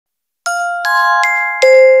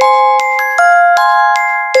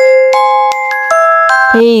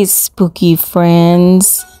Hey spooky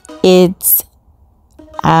friends, it's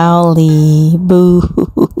ALLIE. Boo.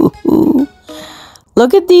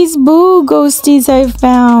 Look at these boo ghosties I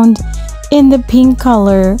found in the pink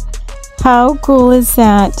color. How cool is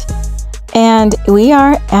that? And we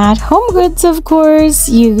are at Home Goods, of course.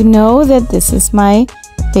 You know that this is my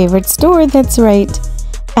favorite store, that's right.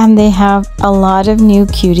 And they have a lot of new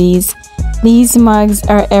cuties. These mugs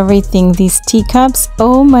are everything. These teacups,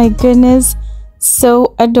 oh my goodness,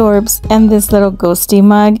 so adorbs. And this little ghosty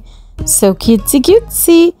mug, so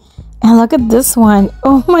cutesy. And look at this one,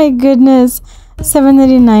 oh my goodness,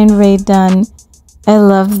 $7.99 Ray Dunn. I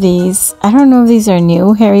love these. I don't know if these are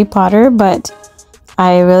new Harry Potter, but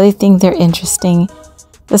I really think they're interesting.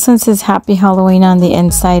 This one says Happy Halloween on the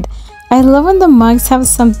inside. I love when the mugs have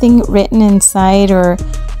something written inside or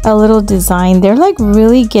a little design. They're like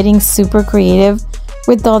really getting super creative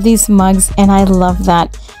with all these mugs, and I love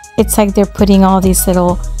that. It's like they're putting all these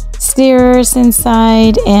little stickers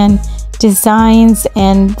inside and designs,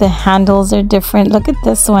 and the handles are different. Look at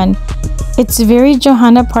this one. It's very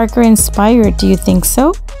Johanna Parker inspired. Do you think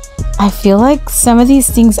so? I feel like some of these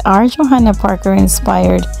things are Johanna Parker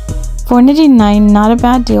inspired. $4.99, not a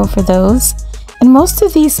bad deal for those. And most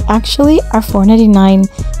of these actually are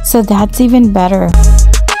 $4.99, so that's even better.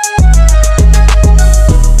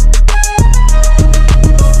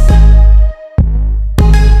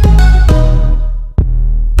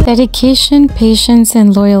 Dedication, patience,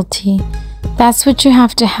 and loyalty. That's what you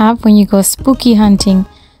have to have when you go spooky hunting,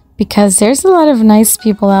 because there's a lot of nice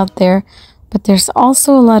people out there, but there's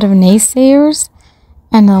also a lot of naysayers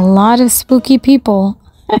and a lot of spooky people.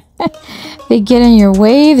 They get in your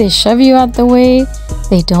way, they shove you out the way,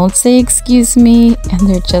 they don't say excuse me, and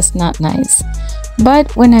they're just not nice.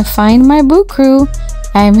 But when I find my boo crew,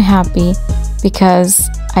 I'm happy because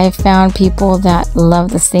I found people that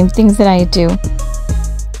love the same things that I do.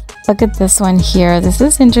 Look at this one here. This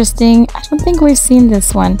is interesting. I don't think we've seen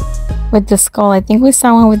this one with the skull. I think we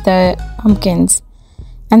saw one with the pumpkins.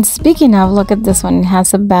 And speaking of, look at this one. It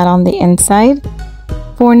has a bat on the inside.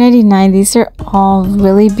 $4.99. These are all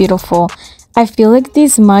really beautiful. I feel like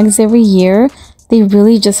these mugs every year, they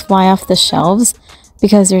really just fly off the shelves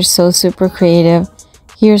because they're so super creative.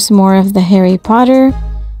 Here's more of the Harry Potter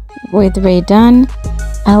with Ray Dunn.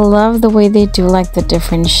 I love the way they do like the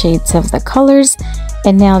different shades of the colors,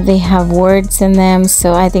 and now they have words in them,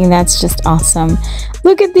 so I think that's just awesome.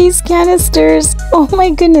 Look at these canisters. Oh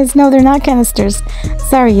my goodness, no, they're not canisters.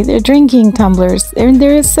 Sorry, they're drinking tumblers.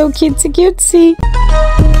 They're so cutesy.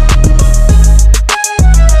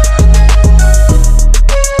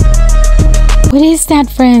 What is that,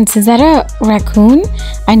 friends? Is that a raccoon?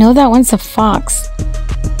 I know that one's a fox.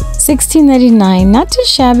 $16.99, not too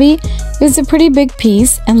shabby. It was a pretty big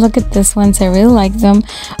piece, and look at this ones. I really like them,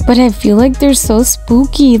 but I feel like they're so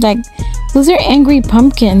spooky. Like, those are angry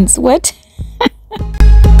pumpkins. What?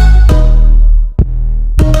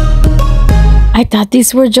 I thought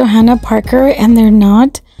these were Johanna Parker, and they're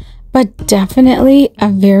not, but definitely a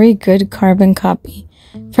very good carbon copy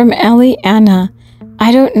from ALLIE Anna.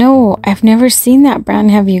 I don't know, I've never seen that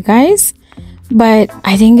brand, have you guys? But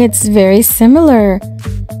I think it's very similar.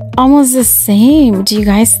 Almost the same. Do you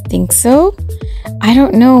guys think so? I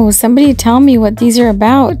don't know. Somebody tell me what these are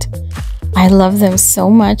about. I love them so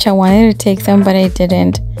much. I wanted to take them, but I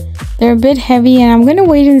didn't. They're a bit heavy, and I'm gonna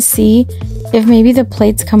wait and see if maybe the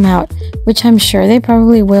plates come out, which I'm sure they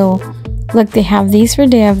probably will. Look, they have these for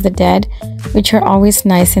Day of the Dead, which are always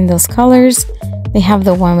nice in those colors. They have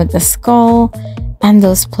the one with the skull, and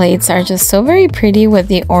those plates are just so very pretty with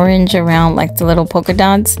the orange around, like the little polka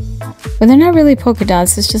dots. But they're not really polka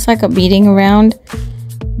dots, it's just like a beading around.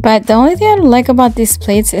 But the only thing I don't like about these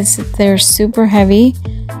plates is that they're super heavy.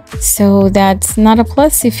 So that's not a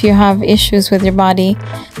plus if you have issues with your body.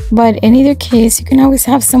 But in either case, you can always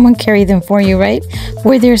have someone carry them for you, right?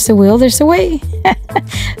 Where there's a will, there's a way.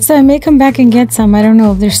 So I may come back and get some. I don't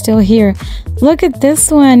know if they're still here. Look at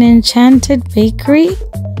this one, Enchanted Bakery.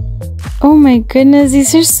 Oh my goodness,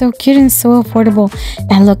 these are so cute and so affordable.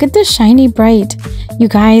 And look at the shiny bright. You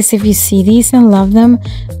guys, if you see these and love them,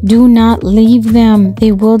 do not leave them.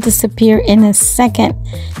 They will disappear in a second.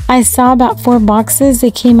 I saw about 4 boxes.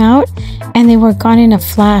 They came out and they were gone in a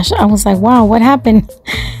flash. I was like, wow, what happened?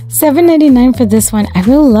 $7.99 for this one. I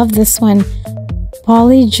really love this one.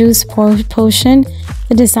 Fallie juice potion.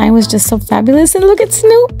 The design was just so fabulous. And look at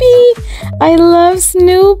Snoopy. I love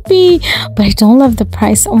Snoopy, but I don't love the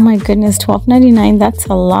price. Oh my goodness, $12.99. That's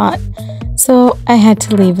a lot. So I had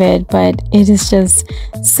to leave it, but it is just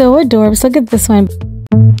so adorable. Look at this one.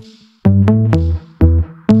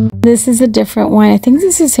 This is a different one. I think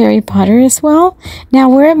this is Harry Potter as well.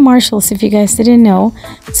 Now we're at Marshall's, if you guys didn't know.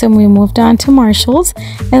 So we moved on to Marshall's.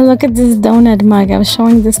 And look at this donut mug. I was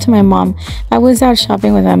showing this to my mom. I was out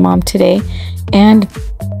shopping with my mom today. And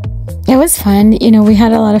it was fun. You know, we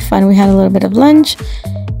had a lot of fun. We had a little bit of lunch.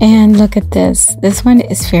 And look at this. This one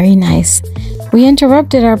is very nice. We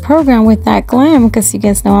interrupted our program with that glam because you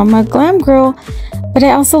guys know I'm a glam girl. But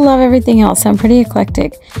I also love everything else. I'm pretty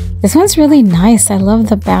eclectic. This one's really nice. I love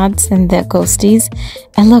the bats and the ghosties.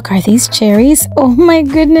 And look, are these cherries? Oh my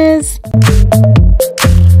goodness.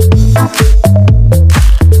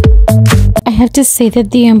 I have to say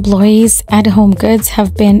that the employees at Home Goods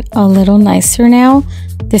have been a little nicer now.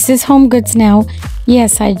 This is Home Goods now.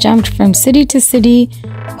 Yes, I jumped from city to city,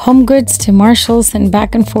 Home Goods to Marshall's and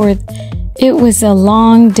back and forth. It was a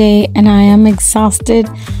long day and I am exhausted,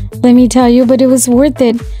 let me tell you, but it was worth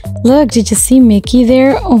it. Look, did you see Mickey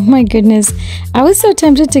there? Oh my goodness. I was so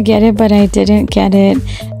tempted to get it, but I didn't get it.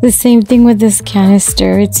 The same thing with this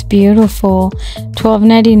canister. It's beautiful.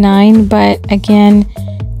 $12.99, but again,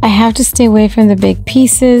 I have to stay away from the big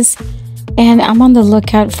pieces and I'm on the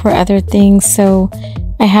lookout for other things, so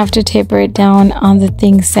I have to taper it down on the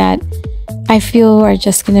things that I feel are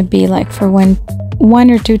just going to be like for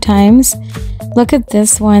one or two times. Look at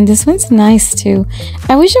this one. This one's nice too.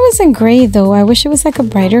 I wish it was in gray though. I wish it was like a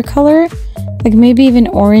brighter color, like maybe even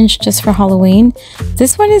orange just for Halloween.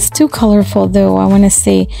 This one is too colorful though. I want to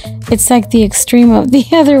say it's like the extreme of the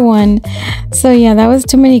other one. So yeah, that was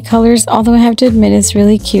too many colors, although I have to admit it's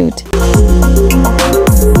really cute.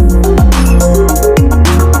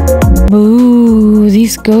 Ooh,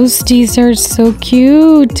 these ghosties are so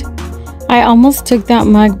cute. I almost took that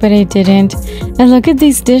mug, but I didn't. And look at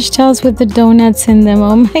these dish towels with the donuts in them.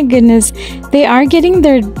 Oh my goodness. They are getting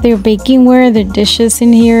their bakingware, their dishes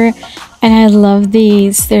in here. And I love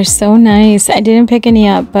these. They're so nice. I didn't pick any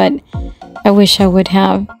up, but I wish I would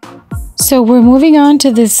have. So we're moving on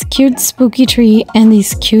to this cute spooky tree and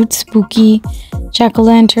these cute spooky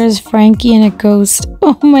jack-o'-lanterns, Frankie and a ghost.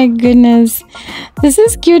 Oh my goodness. This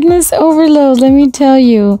is cuteness overload, let me tell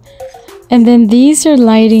you. And then these are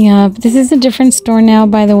lighting up. This is a different store now,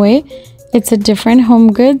 by the way. It's a different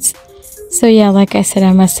Home Goods. So yeah, like I said,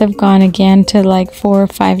 I must have gone again to like 4 or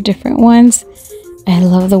 5 different ones. I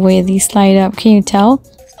love the way these light up. Can you tell?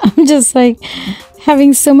 I'm just like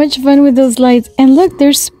having so much fun with those lights. And look,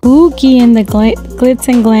 they're spooky in the glitz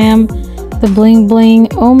and glam, the bling bling.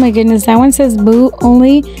 Oh my goodness, that one says Boo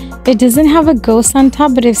only. It doesn't have a ghost on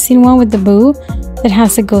top, but I've seen one with the Boo that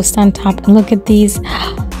has a ghost on top. And look at these.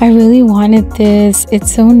 I really wanted this.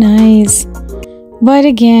 It's so nice. But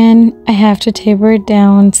again, I have to taper it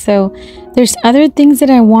down. So there's other things that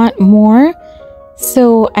I want more.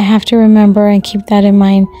 So I have to remember and keep that in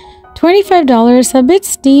mind. $25, a bit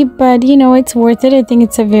steep, but you know, it's worth it. I think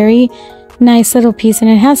it's a very nice little piece and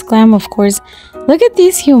it has glam, of course. Look at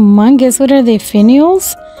these humongous, what are they,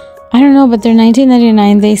 finials? I don't know, but they're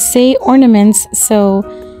 $19.99. They say ornaments, so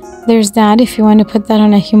there's that if you want to put that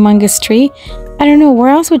on a humongous tree. I don't know, where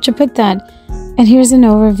else would you put that? And here's an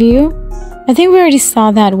overview. I think we already saw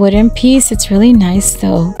that wooden piece. It's really nice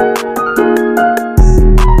though.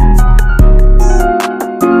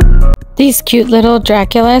 These cute little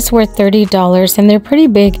Draculas were $30 and they're pretty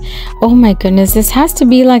big. Oh my goodness, this has to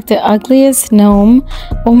be like the ugliest gnome.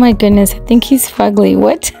 Oh my goodness, I think he's fugly.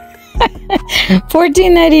 What?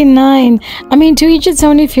 $14.99. I mean, to each its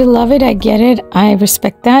own. If you love it, I get it. I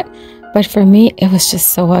respect that. But for me, it was just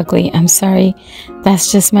so ugly. I'm sorry.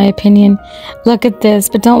 That's just my opinion. Look at this.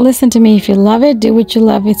 But don't listen to me. If you love it, do what you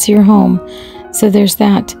love. It's your home. So there's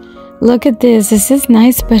that. Look at this. This is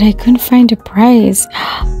nice, but I couldn't find a price.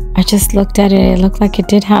 I just looked at it. It looked like it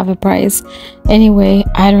did have a price. Anyway,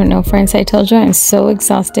 I don't know, friends. I told you I'm so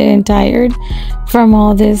exhausted and tired from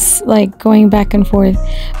all this, like, going back and forth.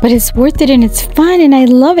 But it's worth it and it's fun and I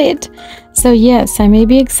love it. So yes, I may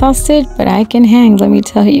be exhausted, but I can hang, let me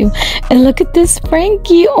tell you. And look at this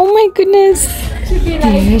Frankie. Oh my goodness.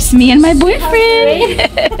 There's me and my boyfriend.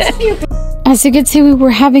 As you can see, we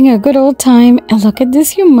were having a good old time. And look at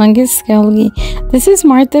this humongous skeleton. This is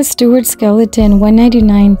Martha Stewart skeleton,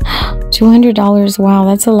 $199, $200. Wow,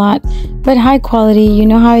 that's a lot. But high quality, you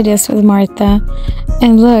know how it is with Martha.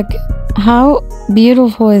 And look, how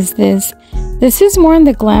beautiful is this? This is more on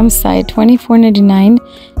the glam side, $24.99.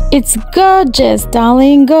 It's gorgeous,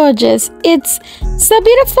 darling, gorgeous. It's so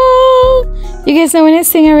beautiful. You guys know when I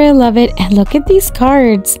sing, I really love it. And look at these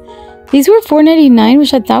cards. These were $4.99,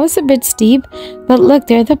 which I thought was a bit steep. But look,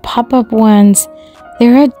 they're the pop-up ones.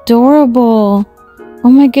 They're adorable. Oh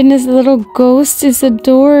my goodness, the little ghost is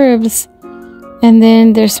adorbs. And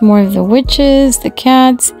then there's more of the witches, the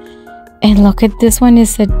cats. And look at this one,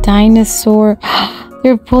 is a dinosaur.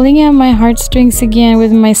 They're pulling at my heartstrings again.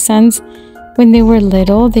 With my sons, when they were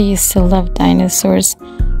little, they used to love dinosaurs,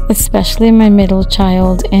 especially my middle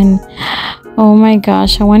child. And oh my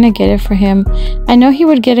gosh, I want to get it for him. I know he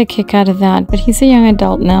would get a kick out of that, but he's a young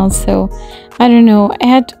adult now, so I don't know.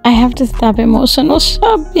 I have to stop emotional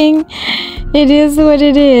shopping. It is what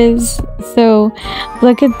it is. So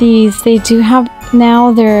look at these. They do have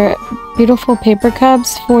now their beautiful paper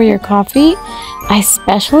cups for your coffee. I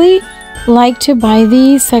especially like to buy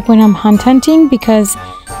these like when I'm hunt hunting, because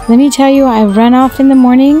let me tell you, I run off in the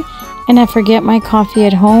morning and I forget my coffee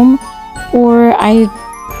at home, or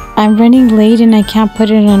I'm running late and I can't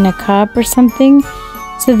put it in a cup or something.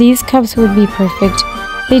 So these cups would be perfect.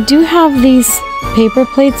 They do have these paper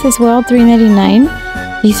plates as well,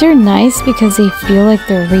 $3.99. These are nice because they feel like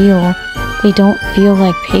they're real. They don't feel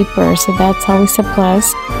like paper, so that's always a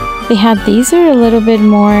plus. They had these are a little bit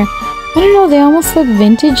more, I don't know, they almost look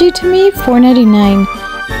vintagey to me. $4.99.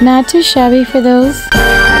 Not too shabby for those.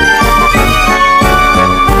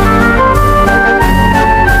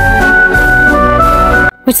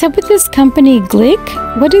 What's up with this company,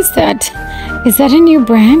 Glick? What is that? Is that a new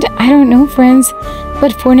brand? I don't know, friends.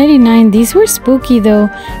 But $4.99. These were spooky though,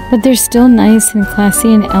 but they're still nice and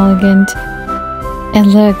classy and elegant.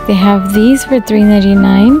 And look, they have these for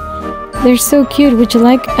 $3.99. They're so cute. Would you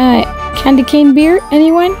like candy cane beer?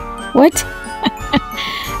 Anyone? What?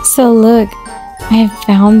 So look, I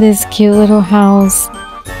found this cute little house.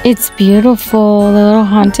 It's beautiful, the little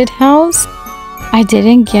haunted house. I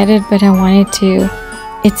didn't get it, but I wanted to.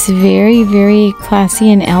 It's very, very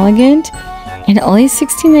classy and elegant, and only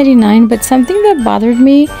 $16.99. But something that bothered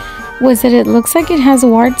me was that it looks like it has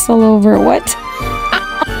warts all over. What?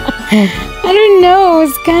 I don't know.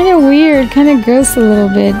 It's kind of weird, kind of gross a little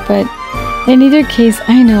bit. But in either case,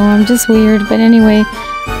 I know I'm just weird. But anyway,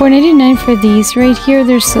 $4.99 for these right here.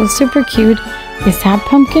 They're so super cute. Is that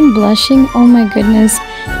pumpkin blushing? Oh my goodness.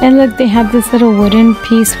 And look, they have this little wooden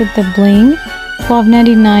piece with the bling.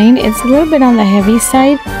 $12.99. It's a little bit on the heavy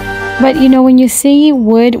side, but you know, when you see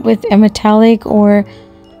wood with a metallic, or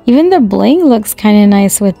even the bling looks kind of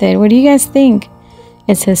nice with it. What do you guys think?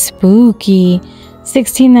 It says spooky.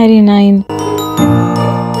 $16.99.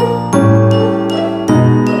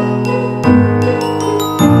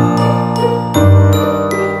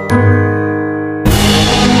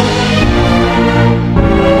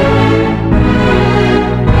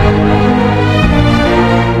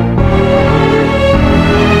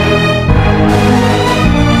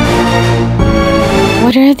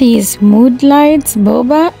 What are these? Mood lights?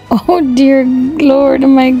 Boba? Oh dear Lord, oh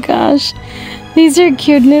my gosh. These are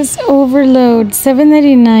cuteness overload.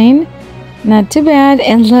 $7.99. Not too bad.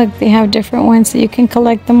 And look, they have different ones so you can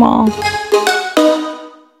collect them all.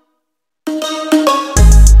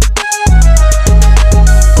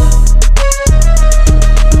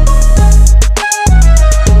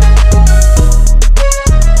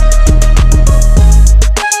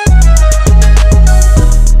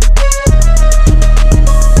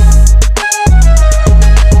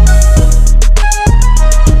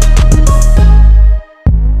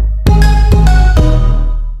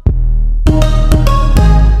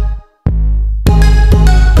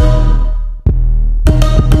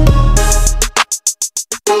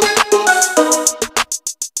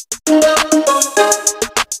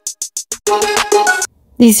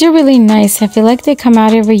 These are really nice. I feel like they come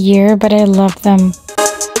out every year, but I love them.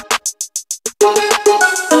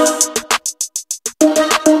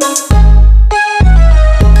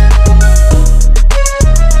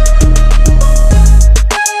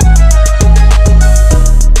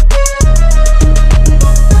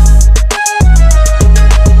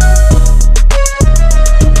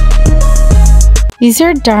 These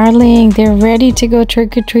are darling. They're ready to go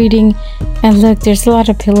trick-or-treating. And look, there's a lot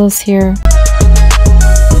of pillows here.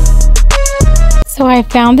 So I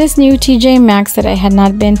found this new TJ Maxx that I had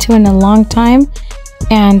not been to in a long time,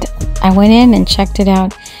 and I went in and checked it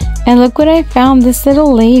out. And look what I found, this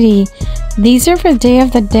little lady. These are for Day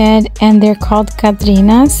of the Dead, and they're called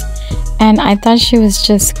Catrinas, and I thought she was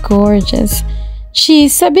just gorgeous.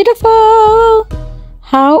 She's so beautiful.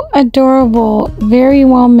 How adorable. Very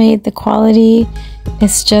well made. The quality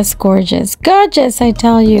is just gorgeous. Gorgeous, I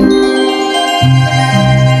tell you.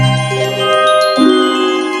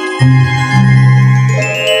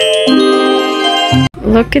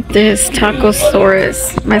 Look at this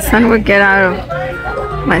Tacosaurus. My son would get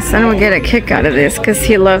a kick out of this because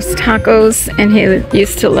he loves tacos and he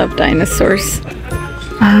used to love dinosaurs.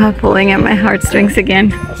 Pulling at my heartstrings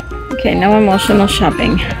again. Okay, no emotional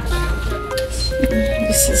shopping.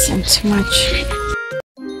 This isn't too much.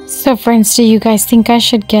 So So friends, do you guys think I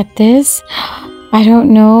should get this? I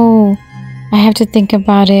don't know. I have to think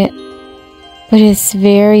about it. But it's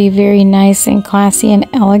very, very nice and classy and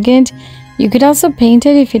elegant. You could also paint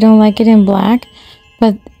it if you don't like it in black.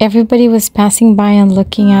 But everybody was passing by and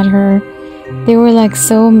looking at her. They were like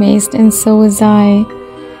so amazed, and so was I.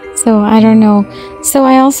 So I don't know. So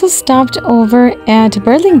I also stopped over at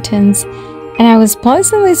Burlington's, and I was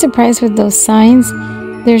pleasantly surprised with those signs.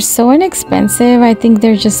 They're so inexpensive. I think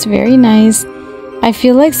they're just very nice. I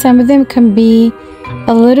feel like some of them can be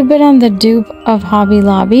a little bit on the dupe of Hobby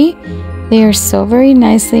Lobby. They are so very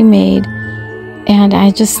nicely made. And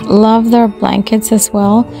I just love their blankets as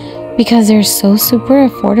well, because they're so super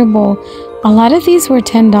affordable. A lot of these were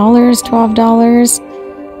 $10, $12,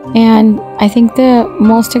 and I think the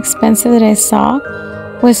most expensive that I saw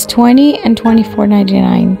was $20 and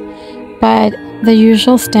 $24.99. But the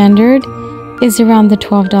usual standard is around the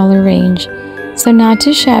 $12 range. So not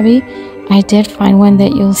too shabby. I did find one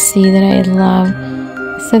that you'll see that I love.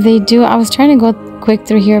 So they do, I was trying to go quick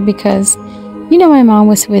through here because, you know, my mom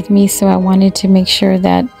was with me, so I wanted to make sure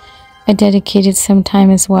that I dedicated some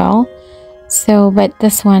time as well. So, but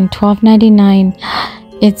this one, $12.99.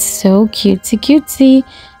 It's so cutesy cutesy.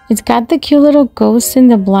 It's got the cute little ghost in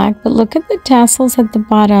the black, but look at the tassels at the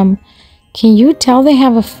bottom. Can you tell they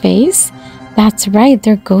have a face? That's right,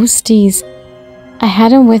 they're ghosties. I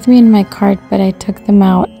had them with me in my cart, but I took them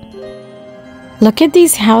out. Look at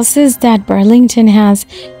these houses that Burlington has.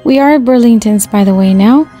 We are at Burlington's, by the way,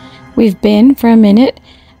 now. We've been for a minute,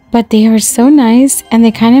 but they are so nice, and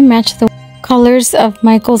they kind of match the colors of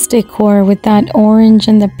Michael's decor with that orange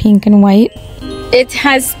and the pink and white. It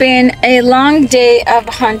has been a long day of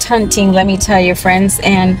hunting, let me tell you, friends,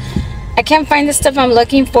 and I can't find the stuff I'm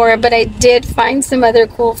looking for, but I did find some other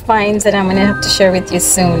cool finds that I'm going to have to share with you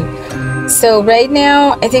soon. So right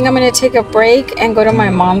now, I think I'm going to take a break and go to my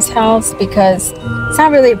mom's house, because it's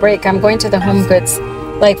not really a break. I'm going to the Home Goods,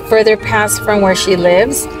 like further past from where she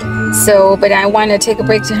lives. So, but I want to take a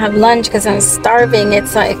break to have lunch because I'm starving.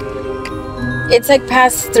 It's like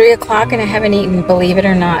past 3 o'clock and I haven't eaten, believe it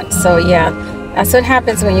or not. So yeah, that's what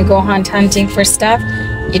happens when you go hunting for stuff.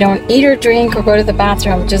 You don't eat or drink or go to the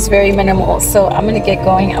bathroom, just very minimal. So I'm gonna get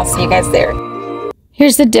going. I'll see you guys there.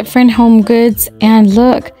 Here's the different Home Goods, and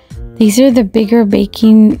look, these are the bigger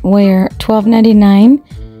baking ware, $12.99,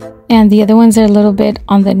 and the other ones are a little bit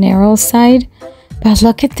on the narrow side. But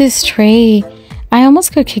look at this tray. I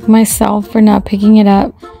almost could kick myself for not picking it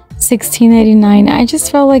up. $16.99. I just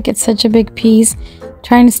felt like it's such a big piece,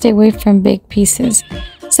 trying to stay away from big pieces.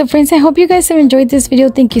 So friends, I hope you guys have enjoyed this video.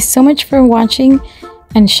 Thank you so much for watching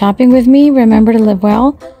and shopping with me. Remember to live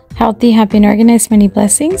well, healthy, happy, and organized. Many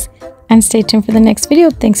blessings, and stay tuned for the next video.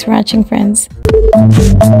 Thanks for watching, friends.